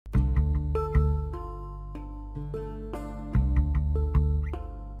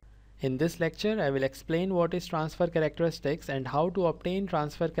In this lecture, I will explain what is transfer characteristics and how to obtain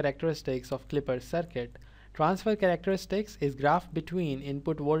transfer characteristics of Clipper circuit. Transfer characteristics is graph between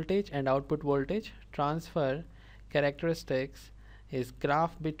input voltage and output voltage. Transfer characteristics is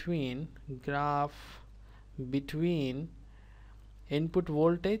graph between input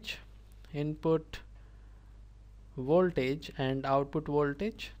voltage and output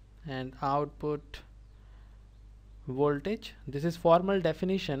voltage. This is formal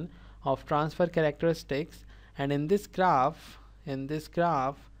definition of transfer characteristics, and in this graph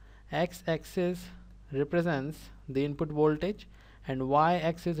x-axis represents the input voltage and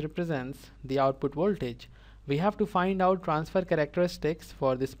y-axis represents the output voltage. We have to find out transfer characteristics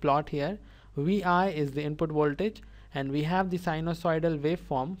for this plot here. Vi is the input voltage and we have the sinusoidal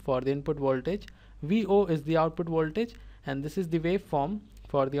waveform for the input voltage. Vo is the output voltage and this is the waveform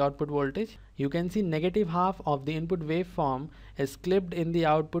for the output voltage. You can see negative half of the input waveform is clipped in the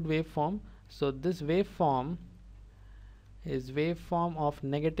output waveform. So this waveform is waveform of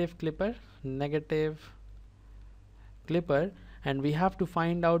negative clipper, and we have to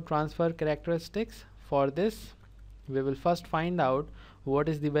find out transfer characteristics. For this, we will first find out what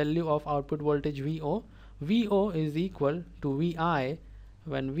is the value of output voltage Vo. Vo is equal to Vi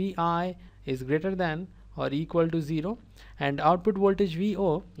when Vi is greater than or equal to 0, and output voltage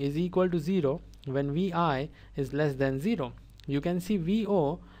Vo is equal to 0 when Vi is less than 0. You can see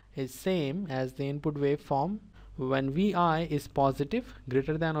Vo is same as the input waveform when Vi is positive,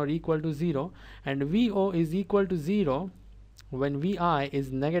 greater than or equal to 0, and Vo is equal to 0 when Vi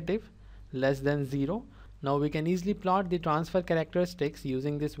is negative, less than 0. Now we can easily plot the transfer characteristics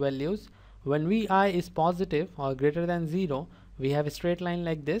using these values. When Vi is positive or greater than 0, we have a straight line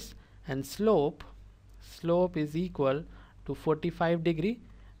like this, and slope is equal to 45 degree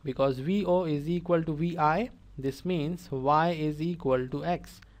because Vo is equal to Vi. This means Y is equal to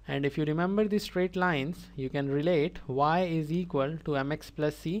X. And if you remember the straight lines, you can relate Y is equal to mx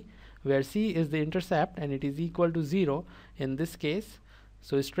plus c, where c is the intercept and it is equal to 0 in this case.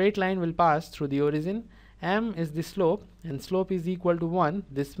 So a straight line will pass through the origin. M is the slope and slope is equal to 1.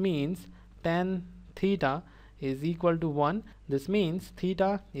 This means tan theta is equal to 1. This means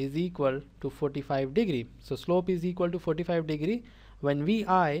theta is equal to 45 degree. So slope is equal to 45 degree. When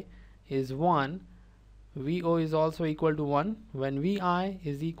Vi is 1, Vo is also equal to 1. When Vi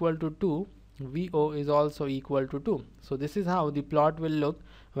is equal to 2, Vo is also equal to 2. So this is how the plot will look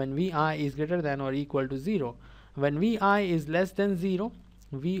when Vi is greater than or equal to 0. When Vi is less than 0,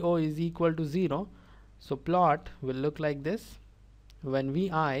 Vo is equal to 0. So plot will look like this when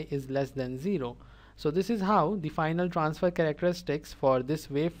Vi is less than 0. So this is how the final transfer characteristics for this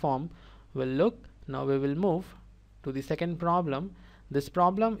waveform will look. Now we will move to the second problem. This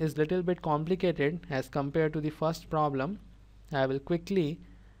problem is little bit complicated as compared to the first problem. I will quickly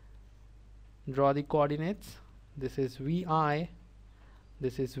draw the coordinates. This is Vi,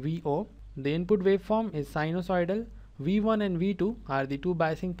 this is Vo. The input waveform is sinusoidal. V1 and V2 are the two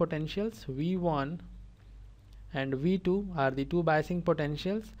biasing potentials. V1 and V2 are the two biasing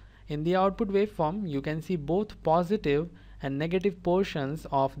potentials. In the output waveform, you can see both positive and negative portions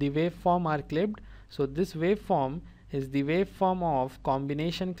of the waveform are clipped. So this waveform is the waveform of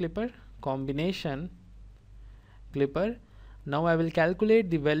combination clipper. Now I will calculate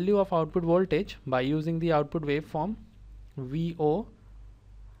the value of output voltage by using the output waveform Vo.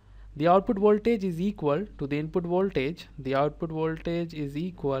 The output voltage is equal to the input voltage. The output voltage is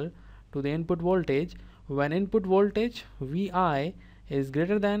equal to the input voltage when input voltage Vi is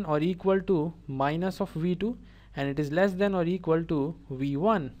greater than or equal to minus of V2 and it is less than or equal to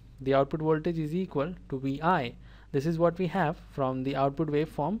V1. The output voltage is equal to Vi. This is what we have from the output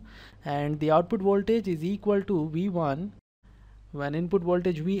waveform, and the output voltage is equal to V1 when input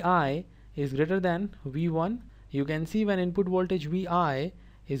voltage Vi is greater than V1. You can see when input voltage Vi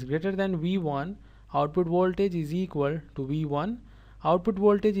is greater than V1, output voltage is equal to V1. Output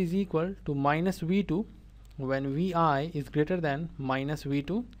voltage is equal to minus V2 when Vi is greater than minus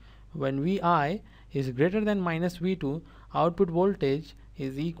V2. When Vi is greater than minus V2, output voltage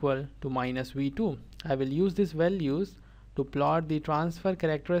is equal to minus V2. I will use these values to plot the transfer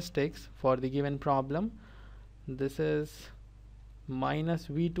characteristics for the given problem. This is minus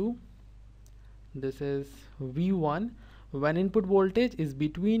V2, this is V1. When input voltage is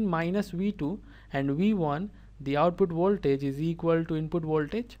between minus V2 and V1, the output voltage is equal to input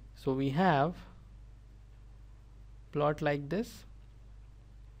voltage. So we have plot like this,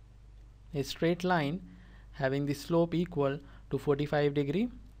 a straight line having the slope equal to 45 degree,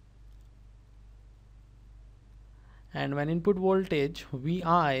 and when input voltage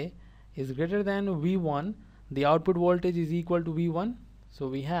Vi is greater than V1, the output voltage is equal to V1. So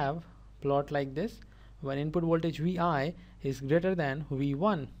we have plot like this. When input voltage Vi is greater than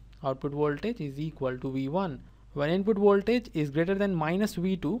V1, output voltage is equal to V1. When input voltage is greater than minus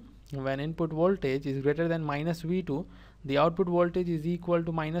V2, when input voltage is greater than minus V2, the output voltage is equal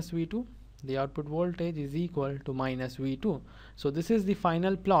to minus V2. The output voltage is equal to minus V2. So this is the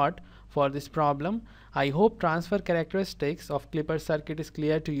final plot for this problem. I hope transfer characteristics of Clipper circuit is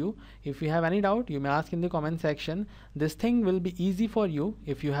clear to you. If you have any doubt, you may ask in the comment section. This thing will be easy for you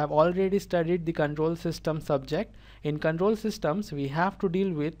if you have already studied the control system subject. In control systems, we have to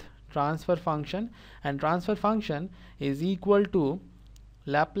deal with transfer function, and transfer function is equal to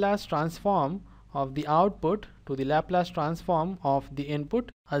Laplace transform of the output to the Laplace transform of the input,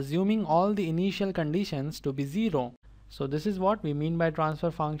 assuming all the initial conditions to be 0. So this is what we mean by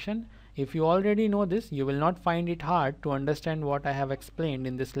transfer function. If you already know this, you will not find it hard to understand what I have explained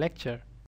in this lecture.